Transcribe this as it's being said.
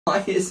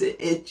Why is it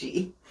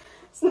itchy?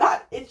 It's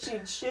not itchy.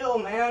 Chill,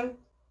 man.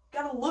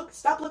 Gotta look.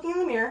 Stop looking in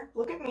the mirror.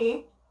 Look at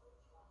me.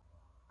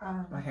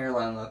 My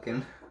hairline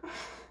looking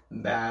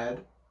bad.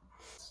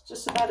 It's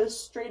just about as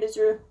straight as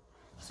your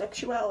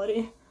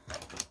sexuality.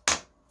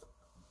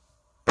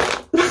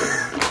 If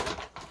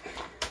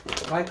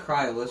I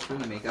cry, let's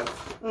ruin the makeup.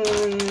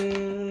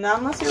 Not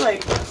unless you're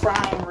like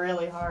crying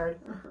really hard.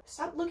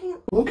 Stop looking.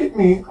 Look at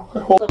me.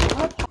 What are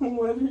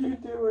you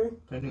doing?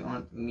 Putting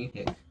on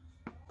music.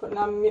 Putting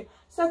on mute.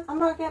 Seth, I'm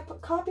not gonna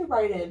get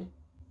copyrighted.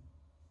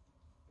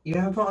 You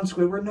haven't put on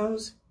Squidward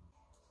nose?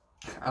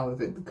 I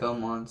look like the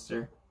cum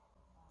monster.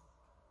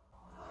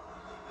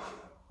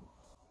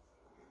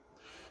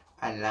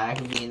 I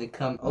like being the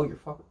cum. Oh, you're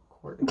fucking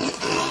recording. That's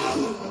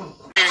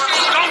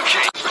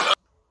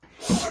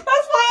why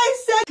I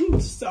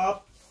said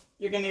stop.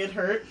 You're gonna get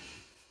hurt.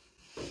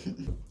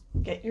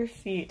 Get your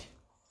feet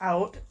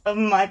out of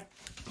my.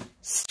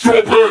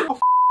 Oh,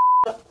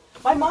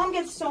 my mom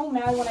gets so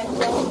mad when I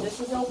film this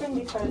is open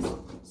because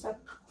Seth.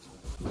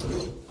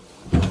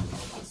 I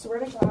swear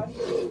to God.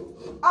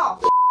 Oh.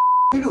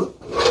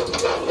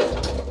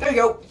 There you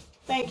go.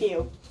 Thank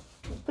you.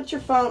 Put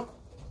your phone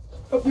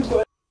up your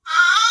butt.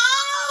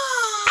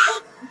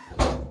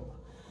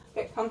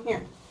 Okay, come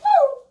here.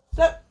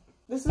 So,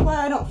 this is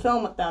why I don't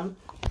film with them.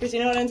 Because you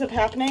know what ends up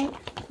happening?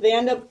 They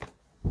end up...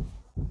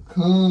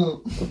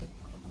 Come.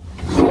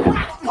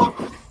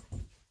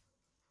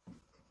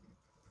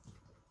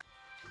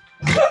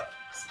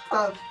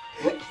 Stop.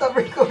 Stop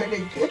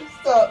recording.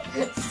 Stop.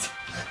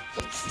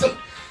 Stop.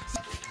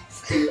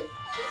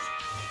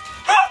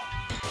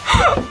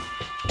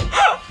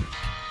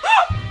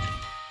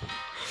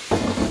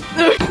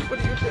 What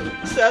are you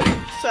doing? Seth.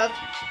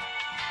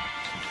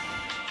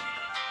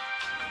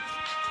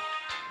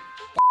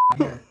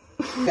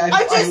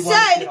 I just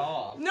said,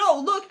 no,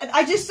 look,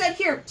 I just said,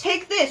 here,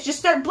 take this, just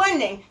start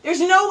blending.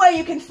 There's no way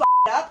you can f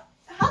it up.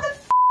 How the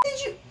f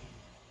did you,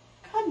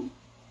 God.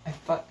 I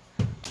fuck.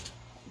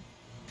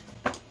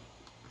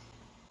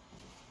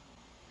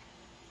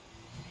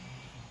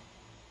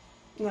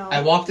 No.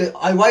 I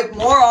wiped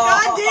more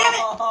off. God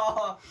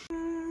damn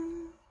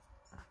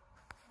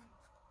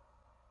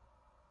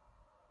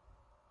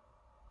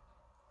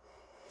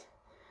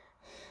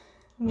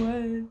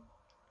it!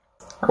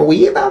 What? Are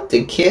we about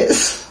to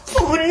kiss?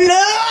 Oh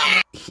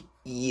no!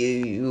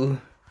 You.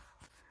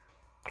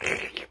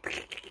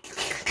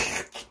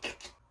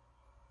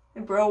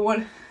 Hey bro, what?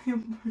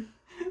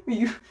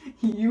 You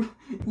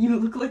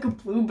look like a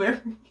blueberry.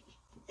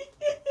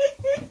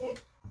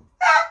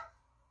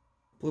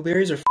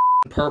 Blueberries are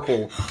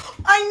purple.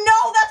 I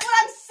know, that's what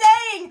I'm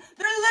saying!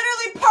 They're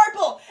literally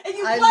purple! If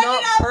you blend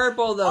it up...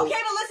 purple though.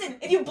 Okay, but listen,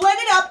 if you blend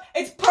it up,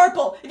 it's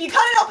purple. If you cut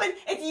it open,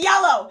 it's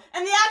yellow.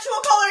 And the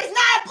actual color is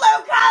not a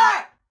blue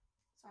color!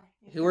 Sorry.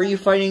 Who are you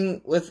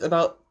fighting with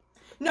about?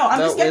 No, I'm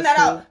just getting that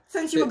out.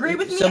 Since you agree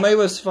with me... Somebody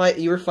was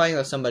you were fighting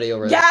with somebody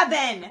over there.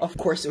 Gavin! Of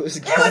course it was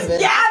Gavin. It was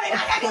Gavin! I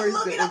had to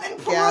look it up and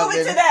prove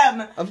it to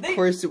them! Of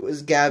course it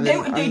was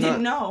Gavin. They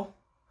didn't know.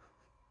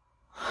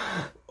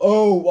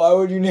 Oh, why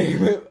would you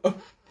name it a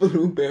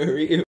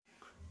blueberry?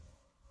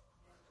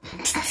 Why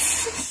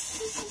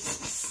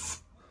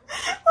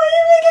are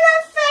you making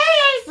that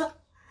face?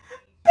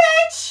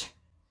 Bitch!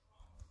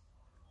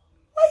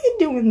 Why are you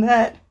doing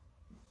that?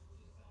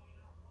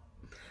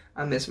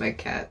 I miss my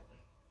cat.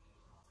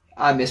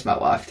 I miss my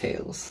wife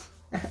tails.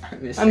 I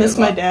miss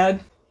my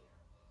dad.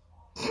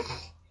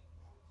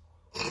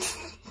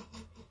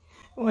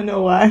 Wanna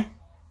know why?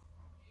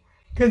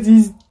 Cause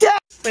he's dead!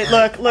 Wait,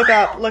 look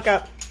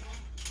up.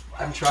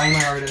 I'm trying my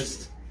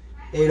hardest.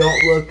 They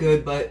don't look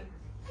good, but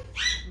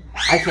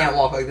I can't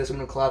walk like this. I'm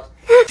gonna collapse.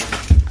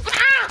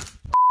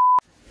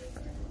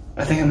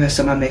 I think I messed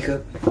up my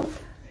makeup.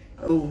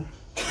 Oh.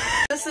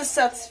 This is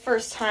Seth's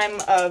first time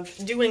of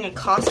doing a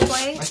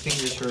cosplay. My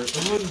fingers hurt.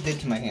 Look what it did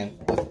to my hand.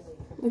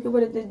 Look at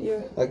what it did to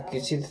you. Like, you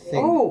see the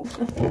thing? Oh!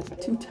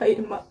 Too tight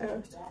in my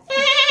ass.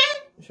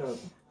 Shut up.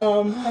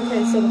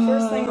 Okay, so the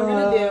first thing we're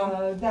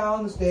gonna do...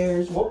 Down the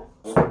stairs. Whoop.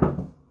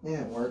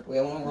 Yeah, it worked. We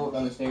haven't rolled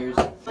down the stairs.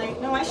 Like,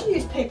 no, I should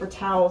use paper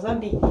towels. That'd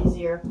be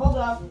easier. Hold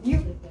up.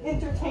 You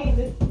entertain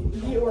the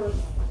viewers.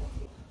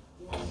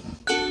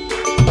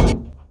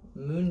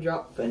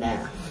 Moondrop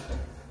FNAF.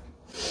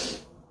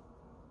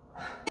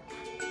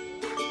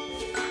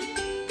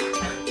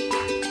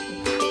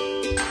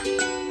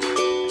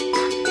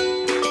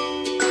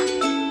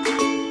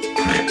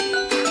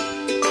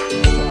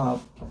 Stop.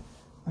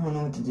 I don't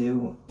know what to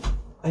do.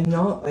 I'm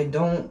not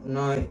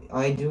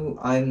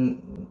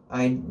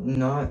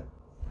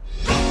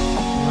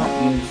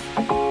used.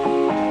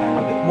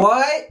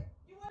 What?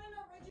 You want an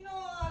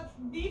original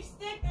beef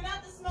stick? They're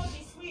not the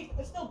smoky sweet, but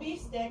they're still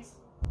beef sticks.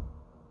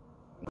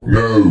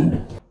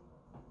 No.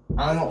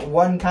 I want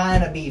one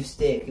kind of beef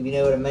stick, if you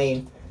know what I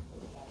mean.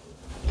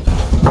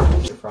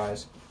 Your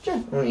fries. Sure. I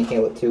don't even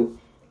care what two.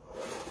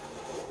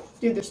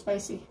 Dude, they're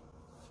spicy.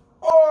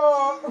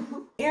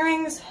 Oh!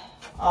 Earrings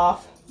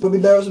off. Put me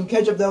there with some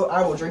ketchup though.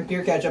 I will drink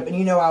pure ketchup, and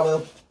you know I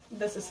will.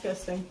 That's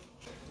disgusting.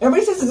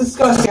 Everybody says it's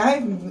disgusting. I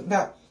haven't.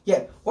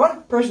 Yeah,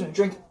 one person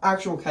drink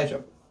actual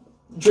ketchup.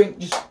 Drink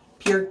just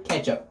pure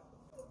ketchup.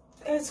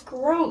 It's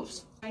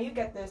gross. Now you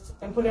get this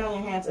and put it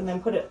on your hands and then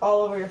put it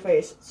all over your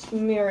face.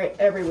 Smear it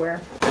everywhere.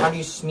 How do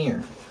you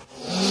smear?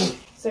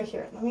 So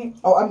here, let me...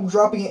 Oh, I'm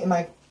dropping it in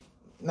my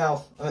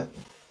mouth.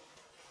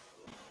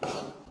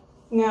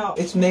 Now...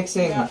 It's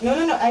mixing.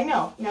 No, I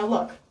know. Now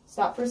look.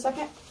 Stop for a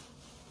second.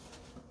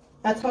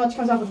 That's how much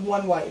comes off with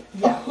one wipe.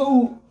 Yeah.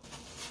 Oh,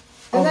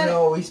 And then,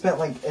 no, we spent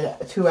like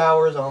 2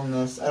 hours on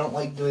this. I don't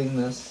like doing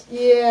this.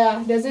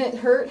 Yeah, doesn't it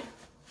hurt?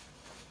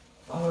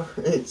 Oh,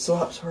 it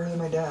slaps harder than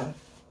my dad.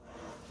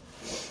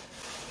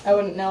 I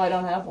wouldn't know, I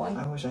don't have one.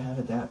 I wish I had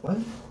a dad. What?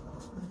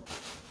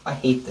 I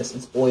hate this.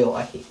 It's oil.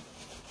 I hate.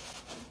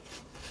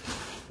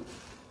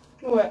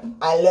 What?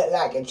 I look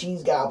like a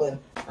cheese goblin.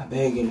 I'm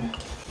begging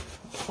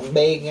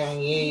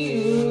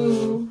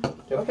you to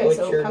Okay, put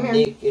so your come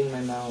here. dick in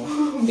my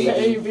mouth,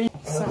 baby. I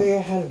don't think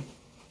I had.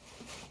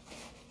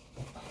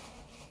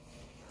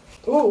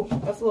 Ooh,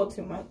 that's a little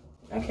too much.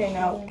 Okay,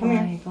 now, come here.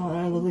 Oh my god,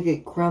 I look like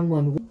a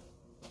gremlin. Do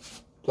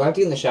I have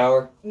to get in the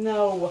shower?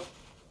 No.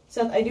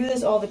 Seth, I do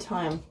this all the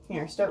time.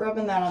 Here, start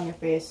rubbing that on your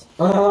face.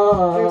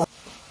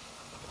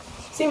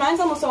 See, mine's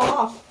almost all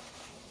off.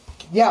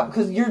 Yeah,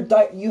 because you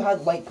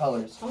had light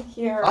colors. Oh,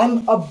 here.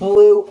 I'm a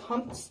blue.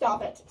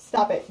 Stop it.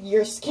 Stop it.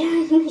 You're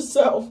scaring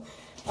yourself.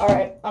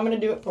 Alright, I'm gonna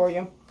do it for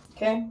you.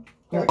 Okay?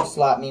 Here,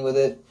 slap me with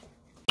it.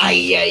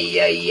 Ay, ay,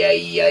 ay,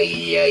 ay,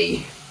 ay,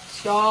 ay.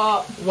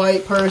 Stop.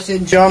 White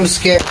person jump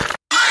scare. White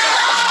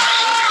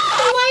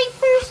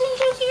person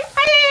just here.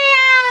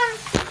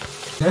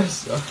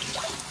 Yes,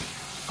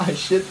 I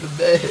shit the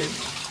bed.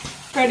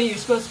 Freddie, you're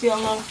supposed to be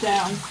on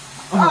lockdown.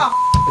 Oh,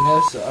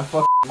 Vanessa, I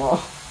fucked him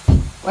off.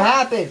 What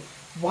happened?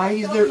 Why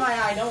is there my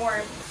eye, don't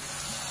worry.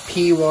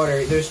 pee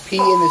water? There's pee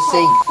in the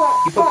sink.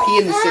 You put pee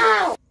in the sink.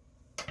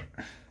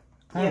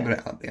 I'm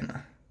gonna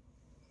Alabama.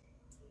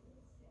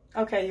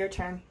 Okay, your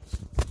turn.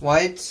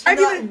 What? I'm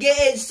not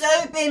getting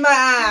soap in my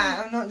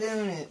eye. I'm not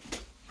doing it.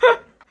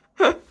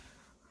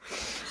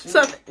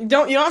 So you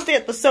don't have to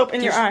get the soap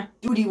in your eye.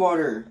 Duty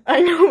water.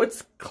 I know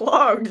it's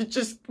clogged. It's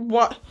just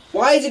what?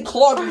 Why is it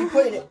clogged when you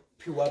put it in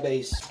pure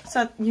base?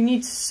 So you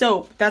need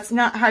soap. That's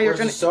not how you're Where's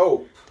gonna. the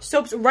soap?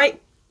 Soap's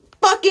right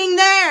fucking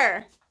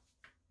there.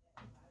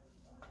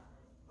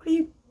 What are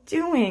you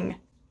doing?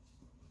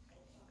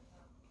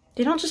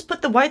 You don't just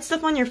put the white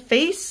stuff on your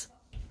face.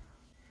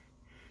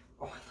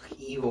 Oh, I look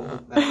evil.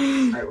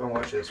 Alright, we'll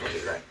watch this one.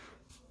 Right.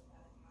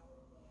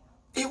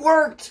 It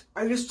worked.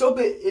 I just soap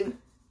it in.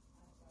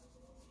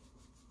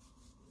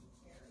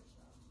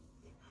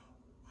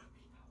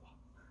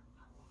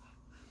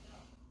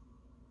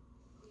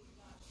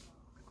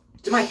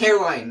 To my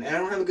hairline, and I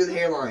don't have a good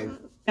hairline.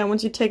 And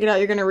once you take it out,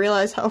 you're gonna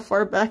realize how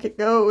far back it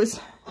goes.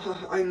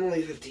 I'm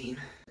only 15.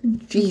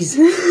 Jeez.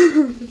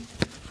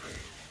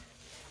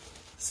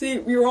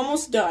 See, you're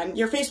almost done.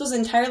 Your face was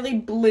entirely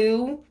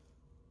blue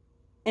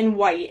and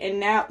white, and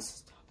now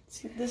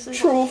see, this is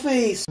Troll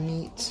face.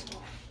 Neat.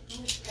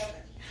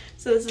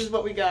 So this is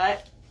what we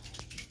got.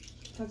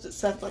 That's what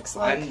Seth looks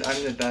like.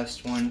 I'm the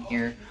best one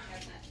here.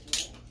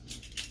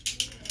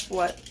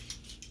 What?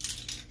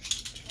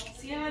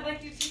 Sienna, I'd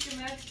like you to take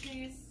your meds,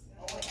 please.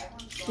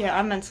 Yeah,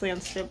 I'm mentally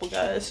unstable,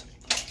 guys.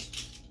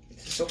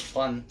 This is so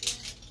fun.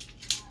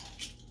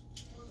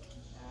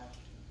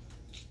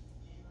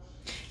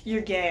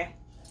 You're gay.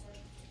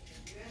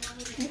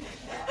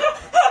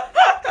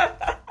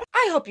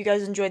 I hope you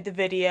guys enjoyed the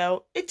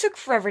video. It took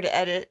forever to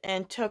edit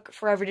and took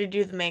forever to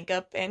do the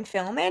makeup and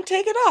film and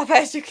take it off,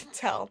 as you can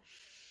tell.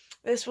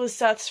 This was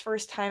Seth's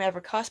first time ever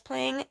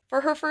cosplaying.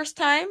 For her first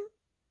time,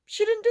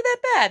 she didn't do that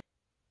bad.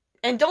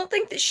 And don't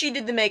think that she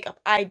did the makeup.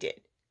 I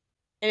did.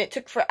 And it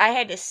took I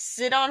had to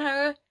sit on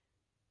her.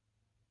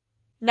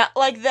 Not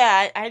like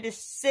that. I had to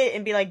sit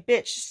and be like,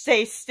 bitch,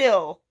 stay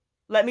still.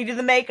 Let me do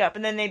the makeup.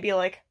 And then they'd be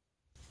like,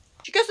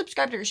 you guys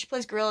subscribe to her. She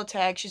plays Gorilla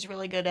Tag. She's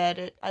really good at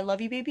it. I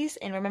love you, babies.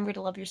 And remember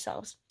to love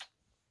yourselves.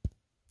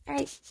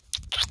 Alright.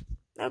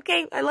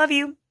 Okay, I love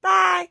you.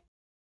 Bye.